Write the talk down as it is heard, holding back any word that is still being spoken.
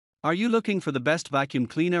Are you looking for the best vacuum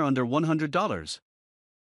cleaner under $100?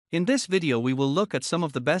 In this video we will look at some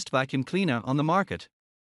of the best vacuum cleaner on the market.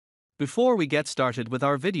 Before we get started with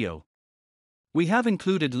our video, we have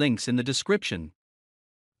included links in the description,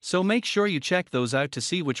 so make sure you check those out to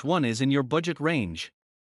see which one is in your budget range.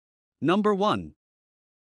 Number 1.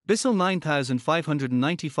 Bissell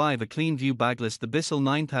 9595 A CleanView Bagless. The Bissell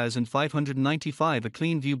 9595 A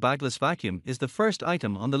CleanView Bagless vacuum is the first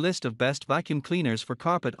item on the list of best vacuum cleaners for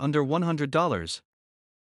carpet under $100.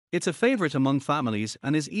 It's a favorite among families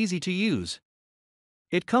and is easy to use.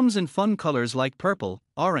 It comes in fun colors like purple,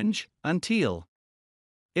 orange, and teal.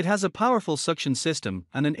 It has a powerful suction system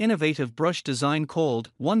and an innovative brush design called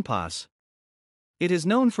One Pass. It is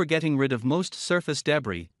known for getting rid of most surface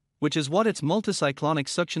debris, which is what its multicyclonic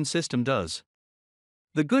suction system does.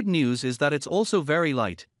 The good news is that it's also very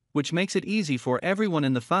light, which makes it easy for everyone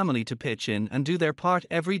in the family to pitch in and do their part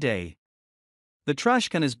every day. The trash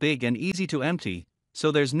can is big and easy to empty,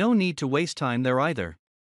 so there's no need to waste time there either.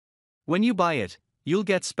 When you buy it, you'll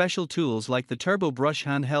get special tools like the Turbo Brush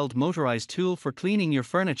handheld motorized tool for cleaning your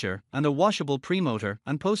furniture and a washable pre-motor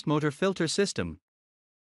and post-motor filter system.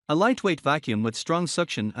 A lightweight vacuum with strong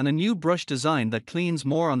suction and a new brush design that cleans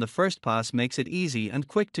more on the first pass makes it easy and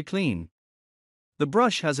quick to clean. The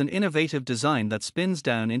brush has an innovative design that spins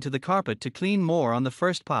down into the carpet to clean more on the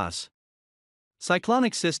first pass.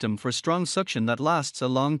 Cyclonic system for strong suction that lasts a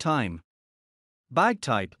long time. Bag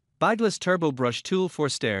type, Bagless Turbo Brush tool for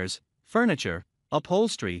stairs, furniture,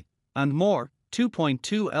 upholstery, and more.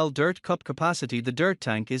 2.2 L dirt cup capacity. The dirt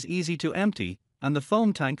tank is easy to empty, and the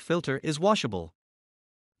foam tank filter is washable.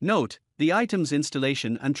 Note, the item's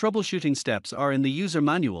installation and troubleshooting steps are in the user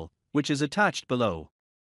manual, which is attached below.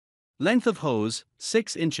 Length of hose,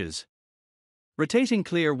 6 inches. Rotating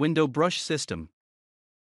clear window brush system.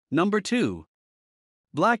 Number 2.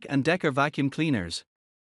 BLACK+DECKER Vacuum Cleaners.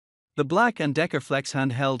 The BLACK+DECKER Flex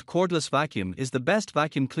handheld cordless vacuum is the best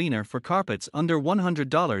vacuum cleaner for carpets under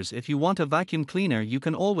 $100. If you want a vacuum cleaner, you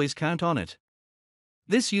can always count on it.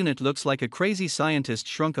 This unit looks like a crazy scientist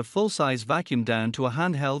shrunk a full-size vacuum down to a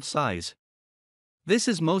handheld size. This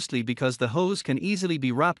is mostly because the hose can easily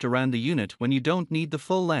be wrapped around the unit when you don't need the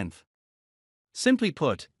full length. Simply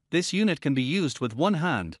put, this unit can be used with one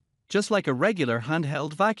hand, just like a regular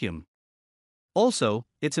handheld vacuum. Also,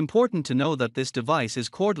 it's important to know that this device is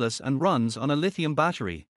cordless and runs on a lithium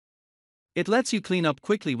battery. It lets you clean up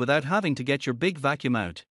quickly without having to get your big vacuum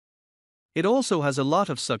out. It also has a lot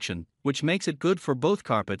of suction, which makes it good for both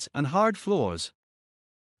carpets and hard floors.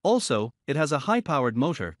 Also, it has a high-powered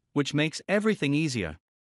motor, which makes everything easier.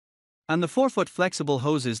 And the 4-foot flexible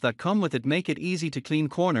hoses that come with it make it easy to clean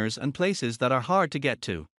corners and places that are hard to get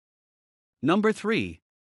to. Number 3.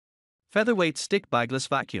 Featherweight Stick Bagless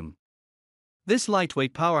Vacuum. This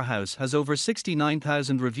lightweight powerhouse has over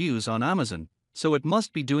 69,000 reviews on Amazon, so it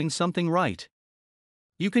must be doing something right.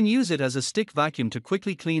 You can use it as a stick vacuum to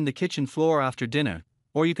quickly clean the kitchen floor after dinner,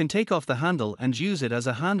 or you can take off the handle and use it as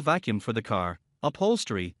a hand vacuum for the car,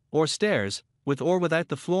 upholstery, or stairs, with or without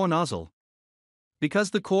the floor nozzle.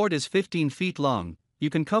 Because the cord is 15 feet long,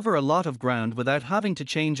 you can cover a lot of ground without having to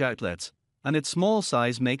change outlets, and its small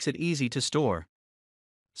size makes it easy to store.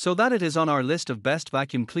 So that it is on our list of best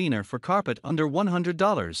vacuum cleaner for carpet under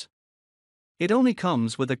 $100. It only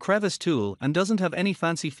comes with a crevice tool and doesn't have any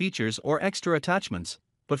fancy features or extra attachments.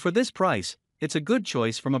 But for this price, it's a good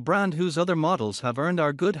choice from a brand whose other models have earned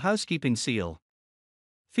our good housekeeping seal.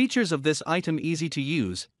 Features of this item: easy to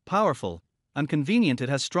use, powerful, and convenient. It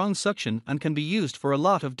has strong suction and can be used for a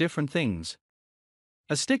lot of different things.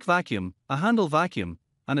 A stick vacuum, a handle vacuum,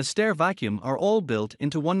 and a stair vacuum are all built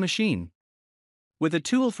into one machine. With a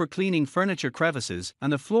tool for cleaning furniture crevices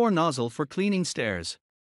and a floor nozzle for cleaning stairs.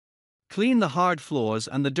 Clean the hard floors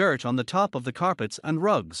and the dirt on the top of the carpets and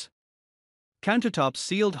rugs. Countertops,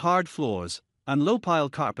 sealed hard floors, and low-pile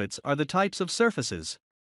carpets are the types of surfaces.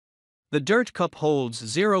 The dirt cup holds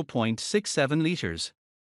 0.67 liters.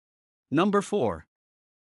 Number 4.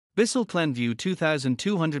 Bissell CleanView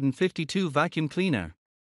 2252 Vacuum Cleaner.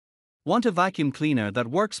 Want a vacuum cleaner that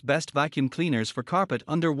works? Best vacuum cleaners for carpet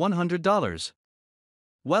under $100.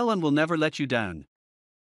 Well, and will never let you down.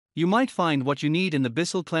 You might find what you need in the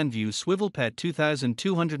Bissell CleanView Swivel Pet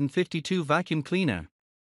 2252 Vacuum Cleaner.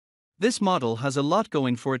 This model has a lot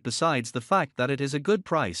going for it besides the fact that it is a good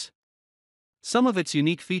price. Some of its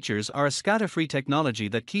unique features are a scatter-free technology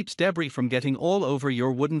that keeps debris from getting all over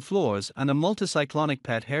your wooden floors and a multicyclonic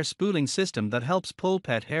pet hair spooling system that helps pull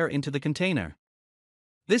pet hair into the container.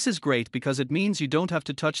 This is great because it means you don't have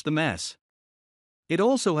to touch the mess. It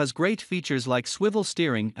also has great features like swivel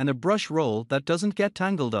steering and a brush roll that doesn't get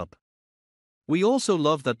tangled up. We also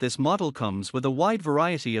love that this model comes with a wide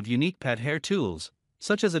variety of unique pet hair tools,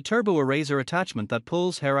 such as a turbo eraser attachment that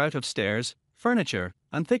pulls hair out of stairs, furniture,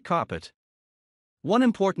 and thick carpet. One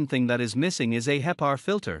important thing that is missing is a HEPA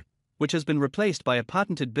filter, which has been replaced by a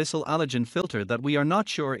patented Bissell allergen filter that we are not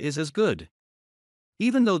sure is as good.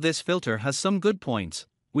 Even though this filter has some good points,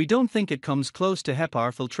 we don't think it comes close to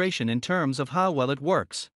HEPA filtration in terms of how well it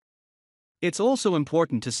works. It's also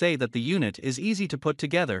important to say that the unit is easy to put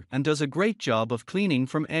together and does a great job of cleaning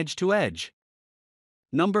from edge to edge.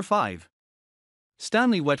 Number 5.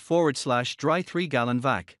 Stanley Wet / Dry 3-gallon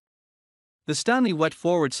vac. The Stanley Wet /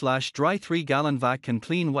 Dry 3-gallon vac can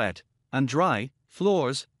clean wet and dry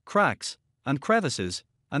floors, cracks, and crevices,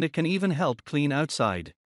 and it can even help clean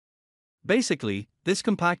outside. Basically, this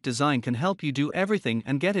compact design can help you do everything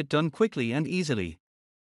and get it done quickly and easily.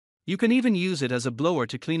 You can even use it as a blower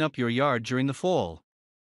to clean up your yard during the fall.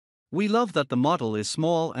 We love that the model is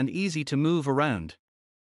small and easy to move around.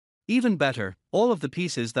 Even better, all of the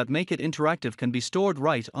pieces that make it interactive can be stored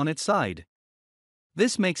right on its side.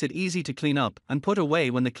 This makes it easy to clean up and put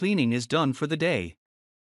away when the cleaning is done for the day.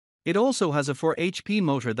 It also has a 4 HP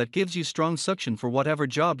motor that gives you strong suction for whatever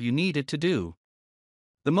job you need it to do.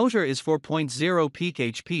 The motor is 4.0 peak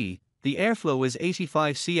HP, the airflow is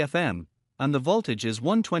 85 CFM, and the voltage is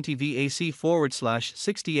 120 VAC /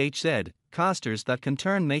 60 HZ, casters that can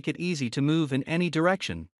turn make it easy to move in any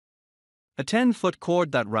direction. A 10-foot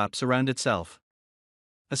cord that wraps around itself.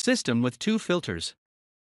 A system with 2 filters.